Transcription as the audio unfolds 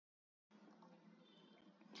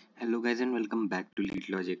Hello guys and welcome back to Leet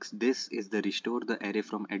Logics. This is the restore the array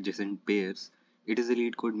from adjacent pairs. It is a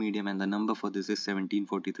LeetCode medium and the number for this is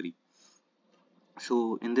 1743.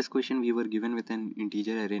 So in this question we were given with an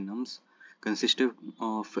integer array nums consisted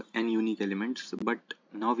of n unique elements, but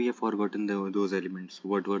now we have forgotten those elements.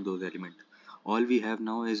 What were those elements? All we have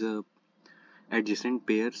now is a adjacent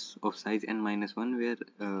pairs of size n minus 1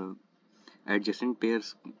 where adjacent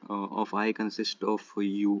pairs of I consist of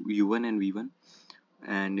u1 and v1,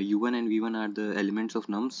 and u1 and v1 are the elements of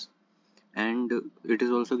nums, and it is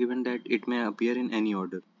also given that it may appear in any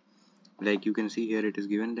order. Like you can see here, it is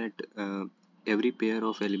given that every pair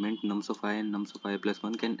of element nums of I and nums of I plus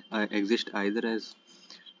 1 can exist either as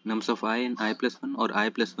nums of I and I plus 1 or I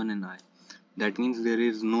plus 1 and I. That means there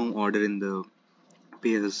is no order in the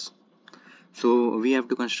pairs. So we have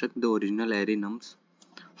to construct the original array nums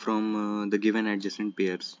from the given adjacent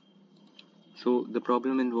pairs. So the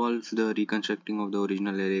problem involves the reconstructing of the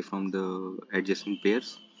original array from the adjacent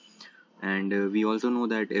pairs, and we also know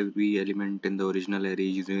that every element in the original array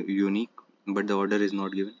is unique, but the order is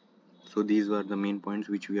not given. So these were the main points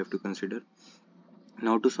which we have to consider.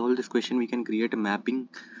 Now to solve this question, we can create a mapping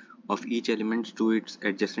of each element to its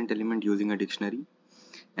adjacent element using a dictionary,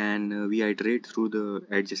 and we iterate through the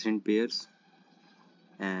adjacent pairs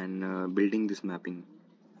and building this mapping.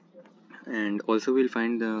 And also we'll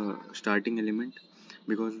find the starting element,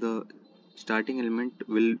 because the starting element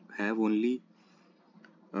will have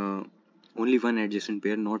uh, only one adjacent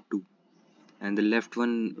pair, not two, and the left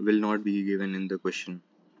one will not be given in the question.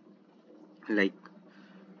 Like,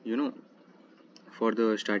 you know, for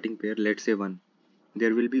the starting pair, let's say 1,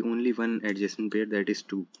 there will be only one adjacent pair, that is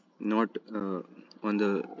 2, not on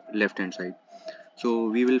the left hand side. So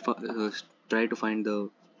we will try to find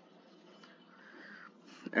the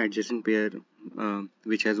adjacent pair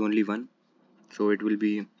which has only one. So it will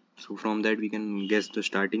be, so from that we can guess the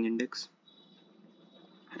starting index,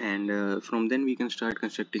 and from then we can start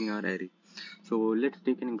constructing our array. So let's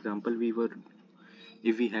take an example.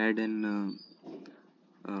 If we had an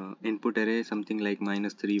input array something like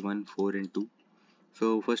 -3, 1, 4 and 2.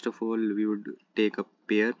 So first of all we would take a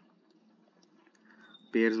pair.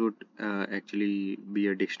 Pairs would actually be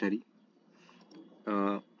a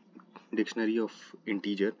uh, dictionary of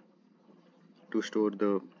integer to store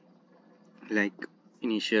the like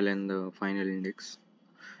initial and the final index,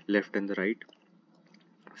 left and the right.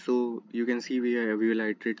 So you can see we will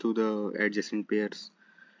iterate to the adjacent pairs,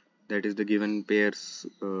 that is the given pairs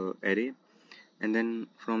array, and then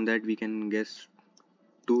from that we can guess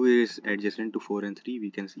 2 is adjacent to 4 and 3.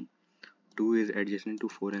 We can see 2 is adjacent to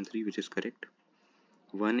 4 and 3, which is correct.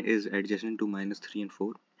 1 is adjacent to -3 and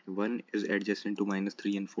 4. 1 is adjacent to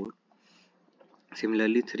 -3 and 4.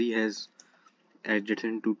 Similarly, 3 has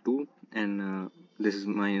adjacent to 2, and this is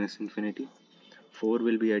minus infinity. 4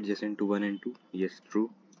 will be adjacent to 1 and 2. Yes, true.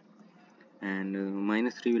 And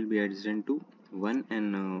 -3 will be adjacent to 1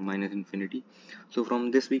 and minus infinity. So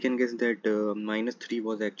from this we can guess that -3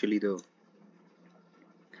 was actually the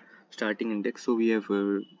starting index. So we have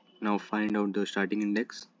now find out the starting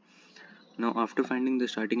index. Now after finding the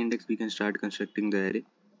starting index, we can start constructing the array.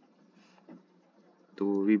 So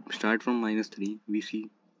we start from -3. We see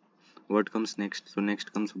what comes next. So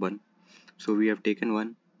next comes 1. So we have taken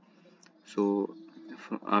 1. So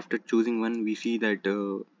after choosing 1, we see that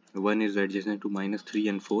 1 is adjacent to -3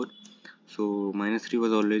 and 4. So -3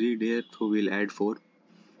 was already there, so we'll add 4.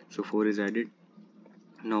 So 4 is added.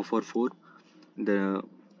 Now for 4, the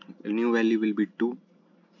new value will be 2,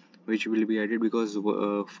 which will be added because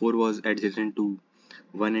 4 was adjacent to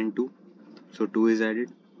 1 and 2. So 2 is added,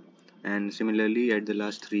 and similarly at the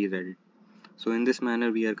last 3 is added. So in this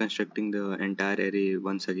manner we are constructing the entire array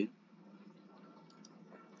once again.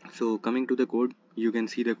 So coming to the code, you can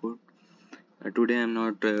see the code. Today I am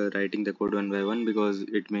not writing the code one by one because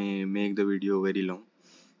it may make the video very long.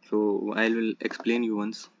 So I will explain you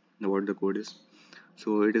once what the code is.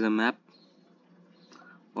 So it is a map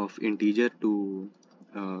of integer to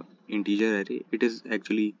integer array. It is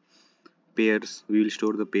actually pairs. We will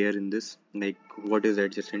store the pair in this, like what is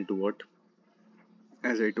adjacent to what,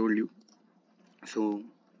 as I told you. So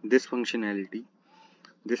this functionality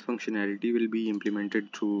will be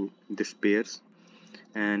implemented through this pairs,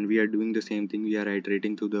 and we are doing the same thing. We are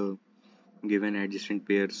iterating to the given adjacent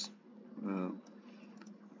pairs,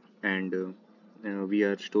 and we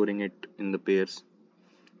are storing it in the pairs.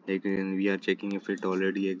 Like we are checking if it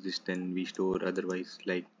already exists, then we store. Otherwise,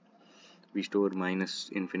 like we store minus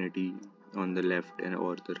infinity on the left and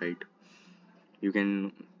or the right. You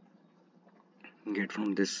can get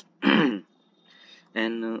from this.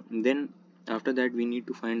 And then after that we need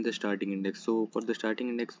to find the starting index. So for the starting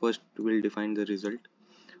index, first we'll define the result.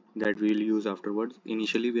 that we will use afterwards.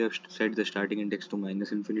 Initially, we have set the starting index to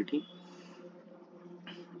minus infinity,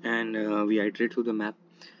 and we iterate through the map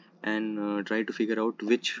and try to figure out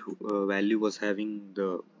which value was having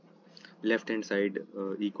the left hand side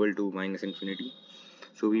equal to minus infinity.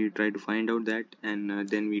 So we try to find out that, and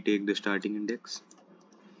then we take the starting index,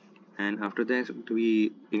 and after that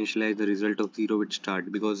we initialize the result of 0 with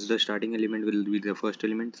start, because the starting element will be the first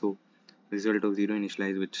element, so result of 0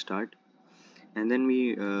 initialize with start. And then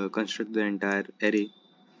we construct the entire array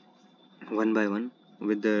one by one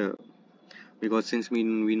with the, because since we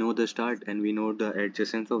know the start and we know the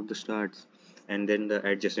adjacents of the starts and then the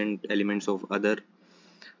adjacent elements of other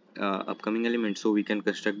upcoming elements, so we can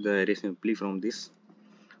construct the array simply from this.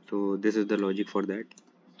 So this is the logic for that.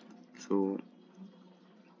 So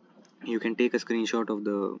you can take a screenshot of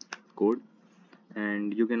the code,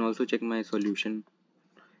 and you can also check my solution.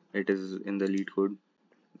 It is in the LeetCode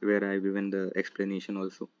where I've given the explanation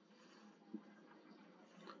also.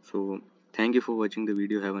 So thank you for watching the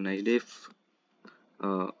video. Have a nice day.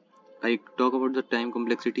 uh, I talk about the time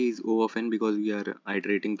complexity is O of n because we are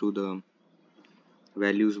iterating through the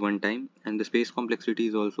values one time, and the space complexity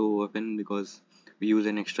is also O of n because we use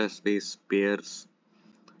an extra space pairs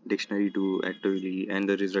dictionary to actually end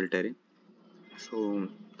the result array. So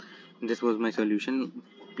this was my solution.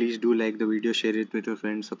 Please do like the video, share it with your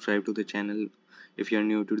friends, subscribe to the channel if you are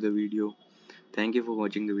new to the video. Thank you for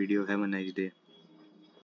watching the video. Have a nice day.